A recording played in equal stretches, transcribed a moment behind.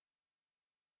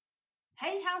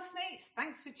Hey housemates,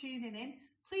 thanks for tuning in.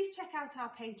 Please check out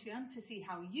our Patreon to see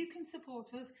how you can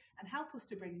support us and help us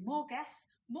to bring more guests,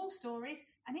 more stories,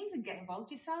 and even get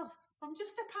involved yourself from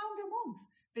just £1 a month.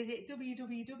 Visit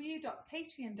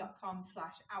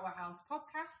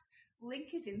www.patreon.com/ourhousepodcast.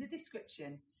 Link is in the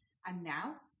description. And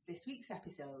now, this week's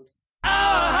episode.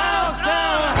 Our house,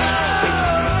 our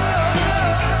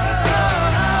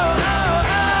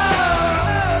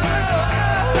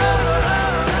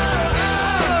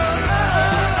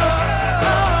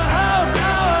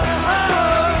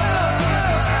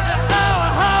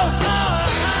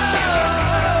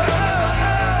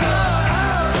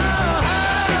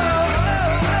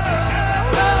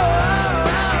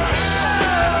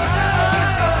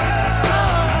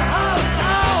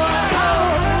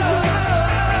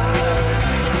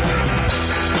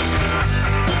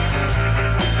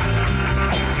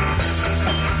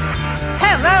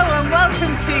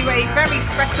Welcome to a very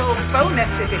special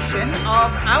bonus edition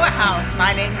of Our House.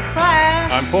 My name's Claire.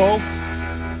 I'm Paul.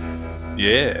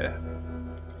 Yeah.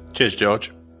 Cheers,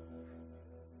 George.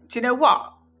 Do you know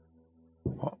what?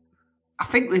 What? I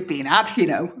think we've been had, you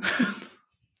know.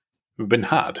 We've been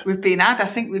had? We've been had. I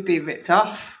think we've been ripped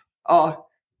off or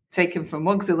taken for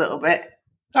mugs a little bit.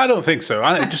 I don't think so.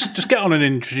 Just get on and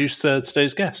introduce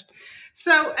today's guest.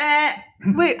 So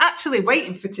we're actually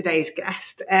waiting for today's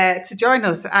guest to join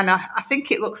us, and I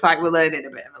think it looks like we're learning a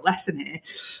bit of a lesson here.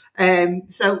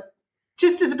 So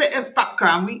just as a bit of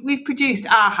background, we've produced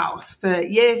Our House for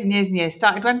years and years and years.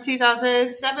 Started when,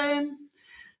 2007?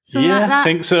 Something like that. I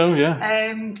think so,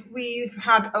 yeah. We've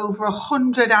had over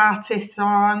 100 artists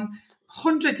on,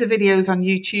 hundreds of videos on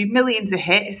YouTube, millions of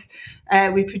hits.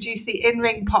 We produced the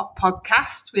In-Ring Pop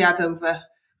podcast. We had over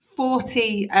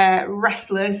 40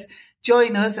 wrestlers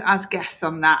join us as guests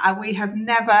on that, and we have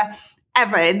never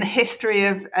ever in the history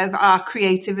of our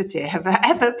creativity have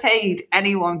ever paid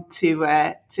anyone to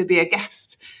be a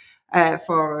guest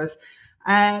for us.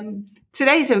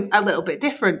 Today's a little bit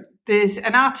different. There's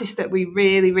an artist that we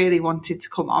really wanted to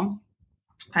come on,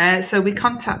 so we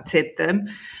contacted them.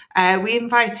 We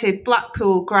invited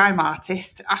Blackpool grime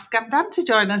artist Afghan Dan to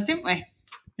join us, didn't we?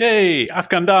 Yay,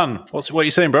 Afghan Dan. What are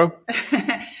you saying, bro?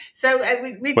 So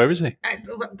where is he?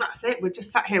 That's it. We're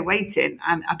just sat here waiting,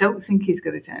 and I don't think he's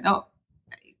going to turn up.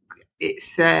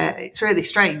 It's really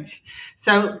strange.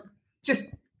 So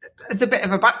just as a bit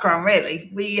of a background,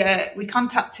 really, we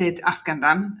contacted Afghan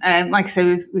Dan. Like I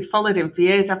say, we've followed him for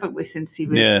years, haven't we? Since he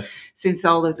was since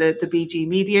all of the BG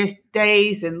Media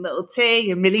days and Little T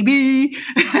and Millie B,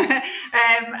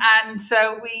 and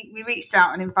so we reached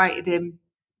out and invited him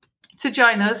to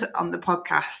join us on the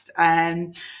podcast,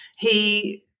 and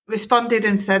he responded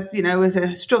and said, you know, as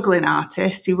a struggling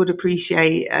artist, he would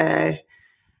appreciate a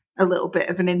little bit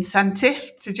of an incentive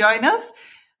to join us.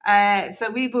 So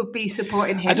we would be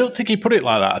supporting him. I don't think he put it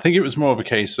like that. I think it was more of a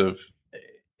case of,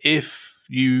 if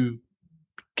you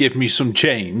give me some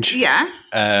change,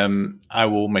 I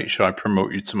will make sure I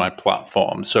promote you to my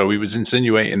platform. So he was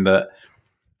insinuating that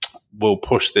we'll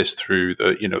push this through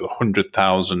the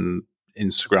 100,000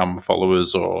 Instagram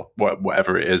followers or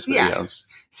whatever it is that he has.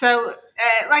 So,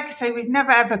 like I say, we've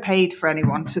never ever paid for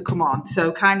anyone to come on.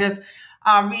 So kind of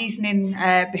our reasoning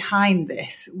behind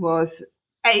this was,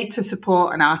 A, to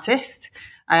support an artist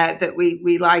that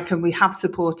we like and we have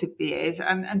supported for years.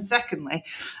 And secondly,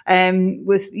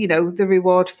 was, the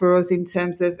reward for us in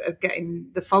terms of getting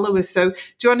the followers. So do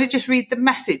you want to just read the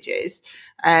messages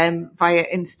via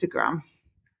Instagram?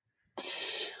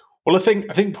 Well, I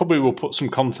think probably we'll put some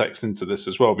context into this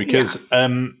as well, because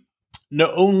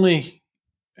not only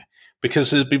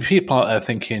because there'll be people out there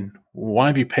thinking, why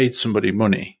have you paid somebody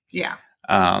money? Yeah.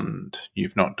 And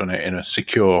you've not done it in a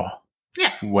secure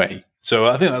way. So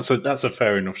I think that's a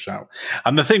fair enough shout.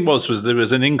 And the thing was there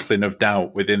was an inkling of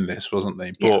doubt within this, wasn't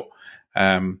there? But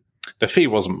the fee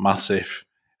wasn't massive,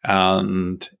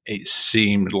 and it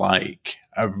seemed like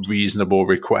a reasonable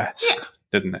request,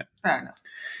 didn't it? Fair enough.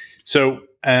 So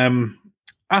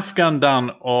Afghan Dan,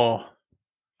 or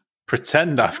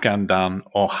pretend Afghan Dan,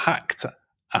 or hacked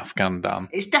Afghan Dan.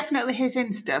 It's definitely his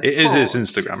Insta. It is his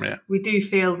Instagram, yeah. We do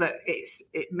feel that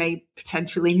it may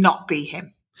potentially not be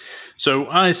him. So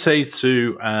I say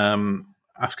to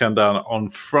Afghan Dan on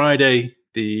Friday,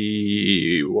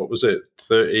 the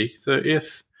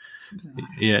 30th?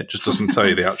 Yeah, it just doesn't tell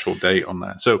you the actual date on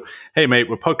there. So, hey mate,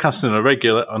 we're podcasting on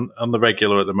the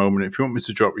regular at the moment. If you want me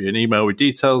to drop you an email with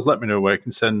details, let me know where I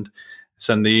can send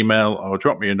the email, or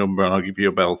drop me a number and I'll give you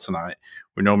a bell tonight.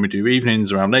 We normally do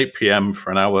evenings around 8 p.m.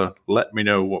 for an hour. Let me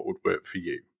know what would work for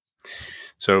you.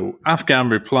 So Afghan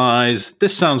replies,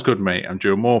 "This sounds good, mate. I'm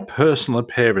due a more personal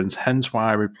appearance, hence why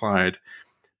I replied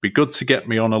Be good to get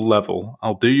me on a level.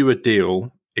 I'll do you a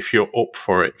deal if you're up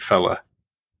for it, fella.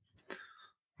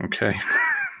 Okay.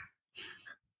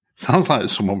 Sounds like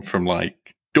someone from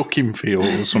like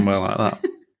Duckingfield or somewhere like that.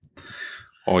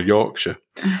 Or Yorkshire.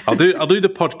 I'll do the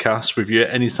podcast with you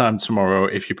anytime tomorrow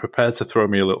if you're prepared to throw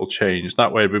me a little change.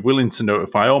 That way I'd be willing to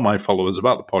notify all my followers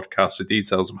about the podcast with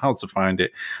details of how to find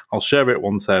it. I'll share it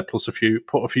once there, plus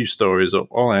put a few stories up.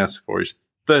 All I ask for is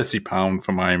 £30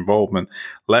 for my involvement.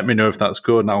 Let me know if that's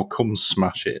good and I'll come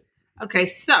smash it. Okay,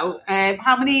 so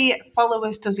how many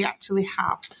followers does he actually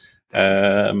have?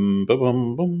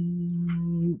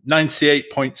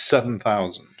 98.7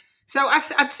 thousand. So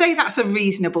I'd say that's a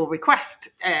reasonable request.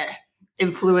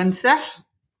 Influencer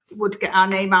would get our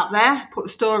name out there, put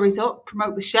stories up,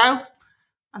 promote the show.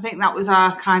 I think that was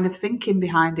our kind of thinking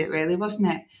behind it, really,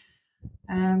 wasn't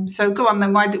it? So go on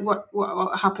then.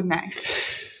 What happened next?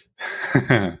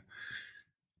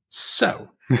 So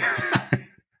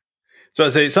I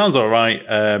say it sounds all right.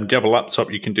 Do you have a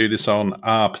laptop you can do this on?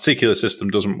 Our particular system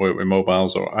doesn't work with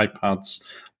mobiles or iPads.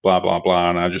 Blah blah blah.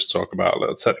 And I just talk about a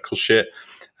little technical shit.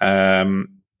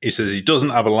 He says he doesn't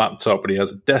have a laptop, but he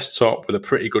has a desktop with a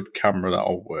pretty good camera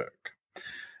that'll work.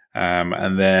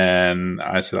 And then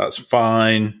I said, that's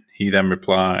fine. He then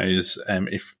replies,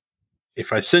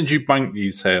 if I send you bank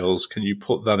details, can you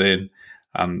put that in?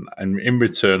 And in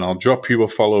return, I'll drop you a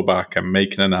follow back and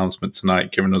make an announcement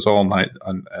tonight, giving us all night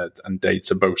and day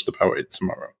to boast about it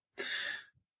tomorrow.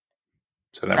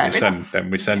 So then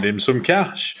we send him some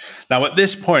cash. Now, at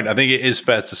this point, I think it is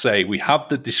fair to say we had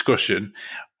the discussion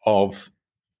of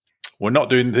we're not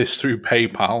doing this through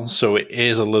PayPal, so it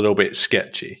is a little bit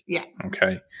sketchy. Yeah.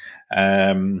 Okay.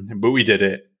 But we did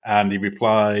it, and he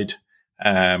replied,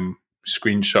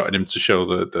 screenshotted him to show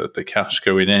the cash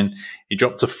going in. He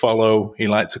dropped a follow. He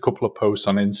liked a couple of posts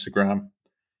on Instagram.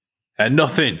 And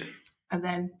nothing. And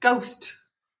then ghost.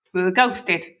 We were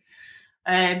ghosted.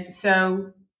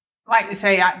 So, like we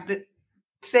say, the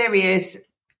theory is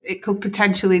it could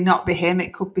potentially not be him.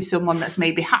 It could be someone that's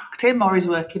maybe hacked him or is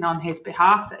working on his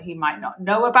behalf that he might not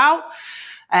know about.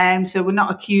 So we're not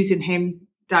accusing him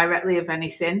directly of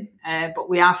anything, but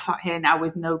we are sat here now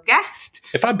with no guest.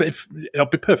 I'll be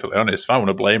perfectly honest, if I want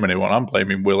to blame anyone, I'm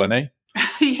blaming Will and E.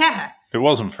 Yeah. If it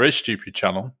wasn't for his stupid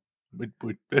channel, we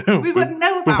wouldn't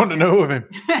know about we wouldn't know of him.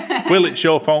 Will, it's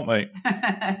your fault, mate.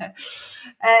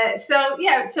 So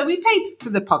we paid for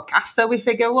the podcast, so we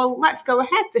figure, well, let's go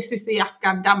ahead. This is the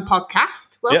Afghan Dan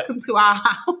podcast. Welcome to our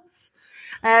house.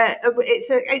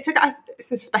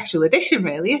 It's a special edition,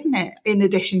 really, isn't it? In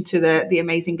addition to the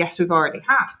amazing guests we've already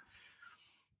had.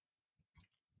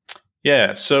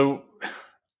 Yeah, so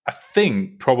I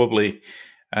think probably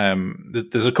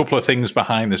there's a couple of things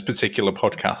behind this particular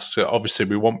podcast. So obviously,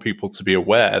 we want people to be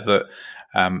aware that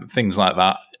things like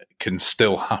that can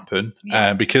still happen.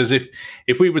 Yeah. Because if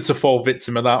we were to fall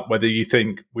victim of that, whether you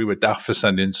think we were daft for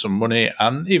sending some money,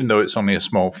 and even though it's only a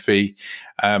small fee,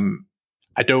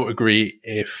 I don't agree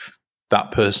if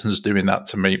that person's doing that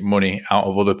to make money out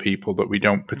of other people that we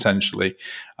don't potentially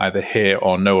either hear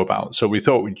or know about. So we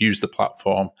thought we'd use the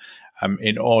platform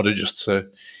in order just to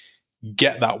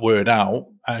get that word out.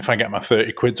 And if I get my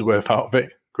 30 quid's worth out of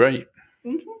it, great.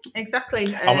 Mm-hmm.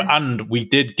 Exactly. And we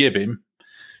did give him,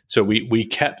 so we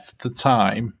kept the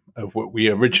time of what we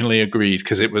originally agreed,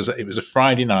 because it was a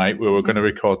Friday night. We were going to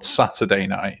record Saturday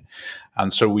night.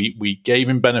 And so we gave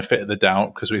him benefit of the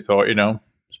doubt, because we thought, he's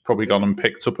probably gone and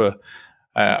picked up a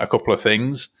couple of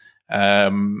things,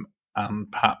 and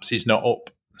perhaps he's not up.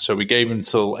 So we gave him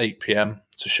till 8 p.m.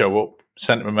 to show up,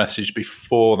 sent him a message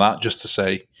before that just to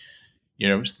say,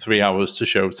 it's 3 hours to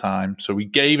show time. So we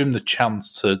gave him the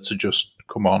chance to just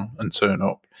come on and turn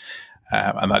up,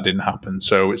 and that didn't happen.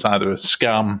 So it's either a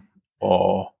scam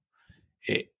or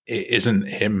it isn't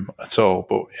him at all.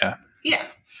 But yeah. Yeah.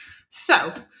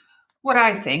 So what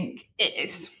I think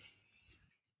is,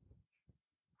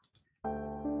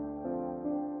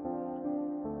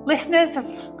 listeners of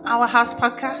Our House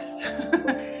podcast,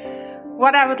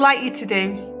 what I would like you to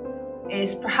do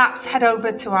is perhaps head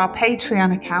over to our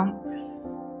Patreon account,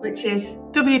 which is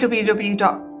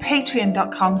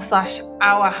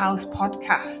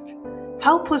www.patreon.com/ourhousepodcast.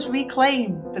 Help us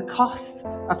reclaim the cost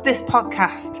of this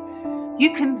podcast.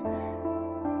 You can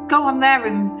go on there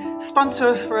and sponsor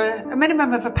us for a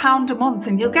minimum of £1 a month,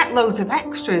 and you'll get loads of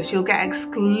extras. You'll get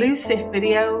exclusive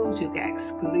videos, you'll get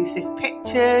exclusive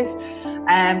pictures,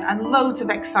 and loads of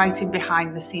exciting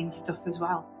behind the scenes stuff as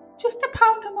well. Just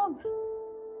 £1 a month.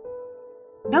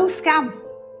 No scam.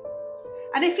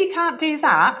 And if you can't do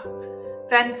that,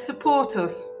 then support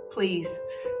us, please.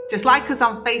 Just like us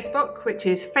on Facebook, which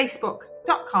is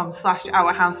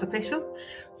facebook.com/ourhouseofficial.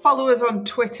 Follow us on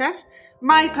Twitter,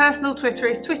 My personal Twitter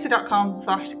is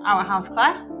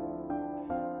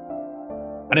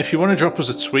twitter.com/OurHouseClaire. And if you want to drop us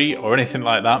a tweet or anything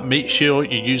like that, make sure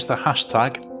you use the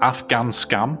hashtag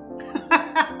AfghanScam.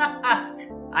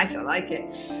 I like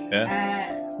it.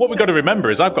 Yeah. What we've got to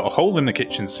remember is I've got a hole in the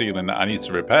kitchen ceiling that I need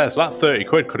to repair. So that 30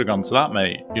 quid could have gone to that,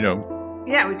 mate. You know,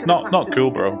 yeah, we could not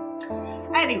cool, bro.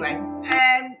 Anyway,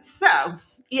 so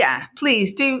yeah,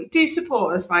 please do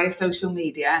support us via social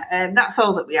media. That's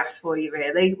all that we ask for you,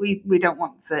 really. We don't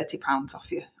want £30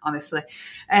 off you, honestly.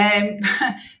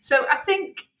 So I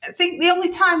think the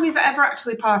only time we've ever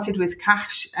actually parted with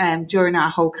cash during our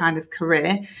whole kind of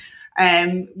career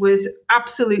was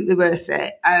absolutely worth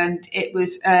it. And it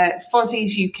was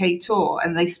Fozzie's UK tour,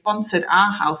 and they sponsored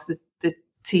Our House, the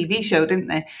TV show, didn't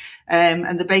they?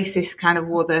 And the bassist kind of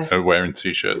wore They're wearing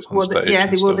T-shirts on stage.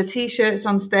 They wore the T-shirts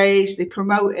on stage. They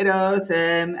promoted us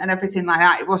and everything like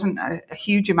that. It wasn't a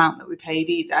huge amount that we paid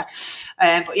either.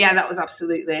 But yeah, that was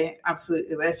absolutely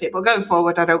worth it. But going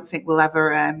forward, I don't think we'll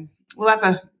ever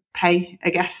pay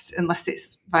a guest unless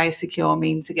it's via secure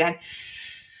means again.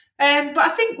 But I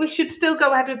think we should still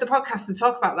go ahead with the podcast and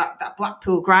talk about that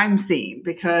Blackpool grime scene,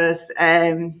 because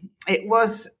it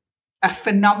was a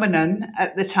phenomenon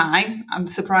at the time. I'm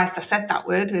surprised I said that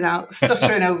word without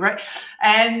stuttering over it.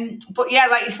 But yeah,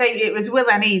 like you say, it was Will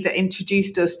Ennie that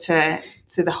introduced us to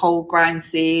the whole grime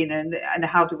scene and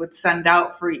how they would send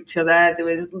out for each other. There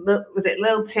was it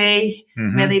Lil T,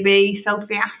 Millie B,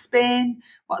 Sophie Aspin?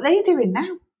 What are they doing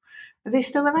now? Are they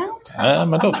still around?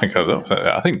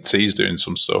 I think T's doing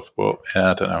some stuff, but yeah,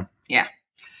 I don't know. Yeah.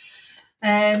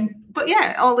 But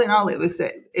yeah, all in all, it was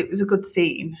a good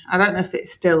scene. I don't know if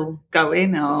it's still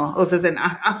going, or other than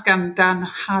Afghan Dan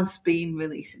has been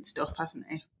releasing stuff, hasn't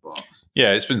he? But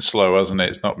yeah, it's been slow, hasn't it?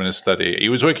 It's not been a steady. He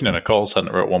was working in a call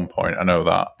centre at one point. I know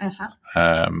that.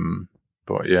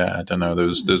 But yeah, I don't know.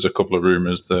 There's a couple of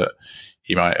rumours that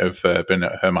he might have been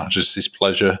at Her Majesty's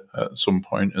pleasure at some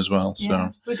point as well.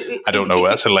 So yeah. I don't know.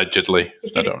 That's allegedly.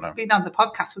 I don't know. Been on the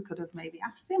podcast, we could have maybe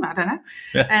asked him. I don't know.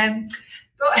 Yeah.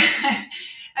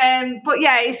 But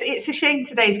yeah, it's a shame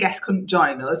today's guest couldn't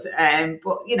join us.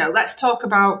 But you know, let's talk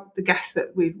about the guests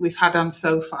that we've had on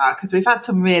so far, because we've had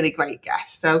some really great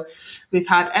guests. So we've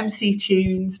had MC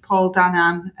Tunes, Paul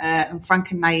Danan, and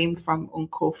Frank and Naeem from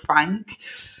Uncle Frank.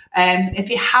 If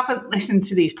you haven't listened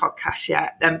to these podcasts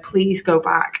yet, then please go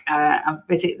back and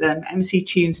visit them. MC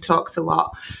Tunes talks a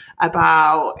lot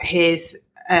about his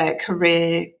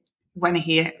career when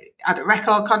he had a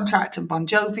record contract and Bon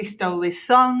Jovi stole his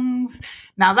songs.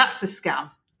 Now that's a scam.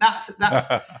 That's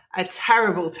a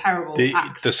terrible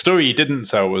act. The story he didn't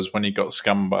tell was when he got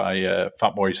scammed by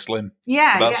Fatboy Slim.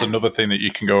 Yeah, that's another thing that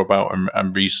you can go about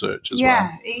and research as well.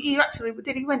 Yeah, he actually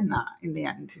did. He win that in the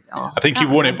end? I think he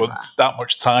won it, but that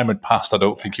much time had passed. I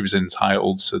don't think he was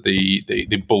entitled to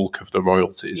the bulk of the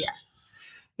royalties.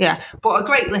 Yeah, but a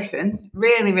great listen,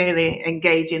 really, really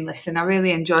engaging listen. I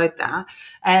really enjoyed that.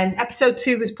 Episode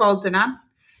 2 was Paul Danan.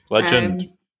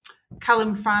 Legend.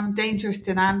 Callum Fran, Dangerous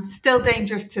Danan, still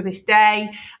dangerous to this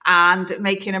day and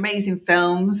making amazing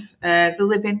films. The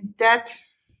Living Dead,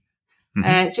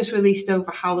 just released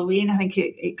over Halloween. I think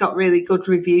it got really good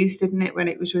reviews, didn't it, when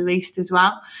it was released as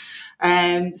well?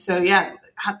 So yeah,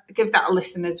 give that a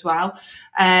listen as well.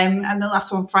 And the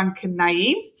last one, Frank and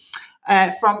Naeem.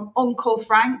 From Uncle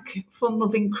Frank, Fun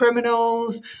Loving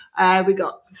Criminals. We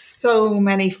got so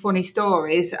many funny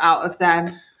stories out of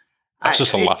them. That's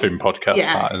just a laughing podcast,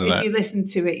 isn't it? If you listen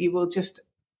to it, you will just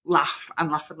laugh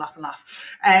and laugh and laugh and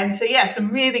laugh. So yeah,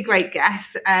 some really great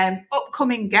guests.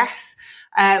 Upcoming guests,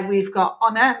 we've got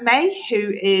Honor May,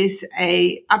 who is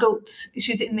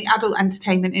she's in the adult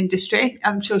entertainment industry.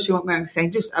 I'm sure she won't mind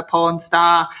saying, just a porn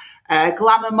star,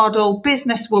 glamour model,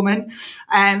 businesswoman,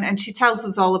 and she tells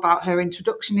us all about her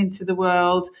introduction into the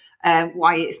world,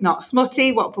 why it's not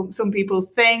smutty, what some people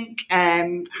think,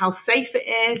 how safe it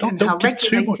is, and how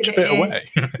regulated it is.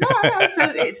 No,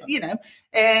 so it's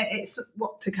it's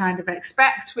what to kind of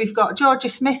expect. We've got Georgia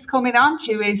Smith coming on,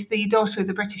 who is the daughter of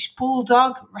the British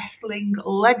Bulldog wrestling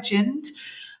legend,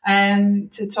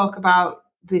 to talk about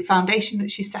the foundation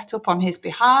that she set up on his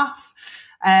behalf,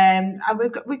 and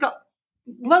we've got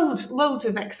loads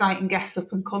of exciting guests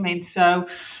up and coming. So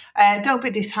don't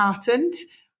be disheartened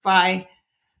by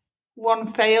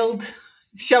one failed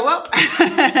show up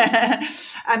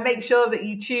and make sure that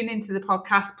you tune into the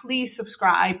podcast. Please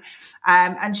subscribe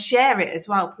and share it as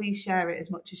well. Please share it as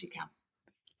much as you can.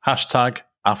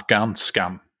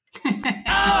 #AfghanScam.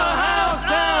 Our house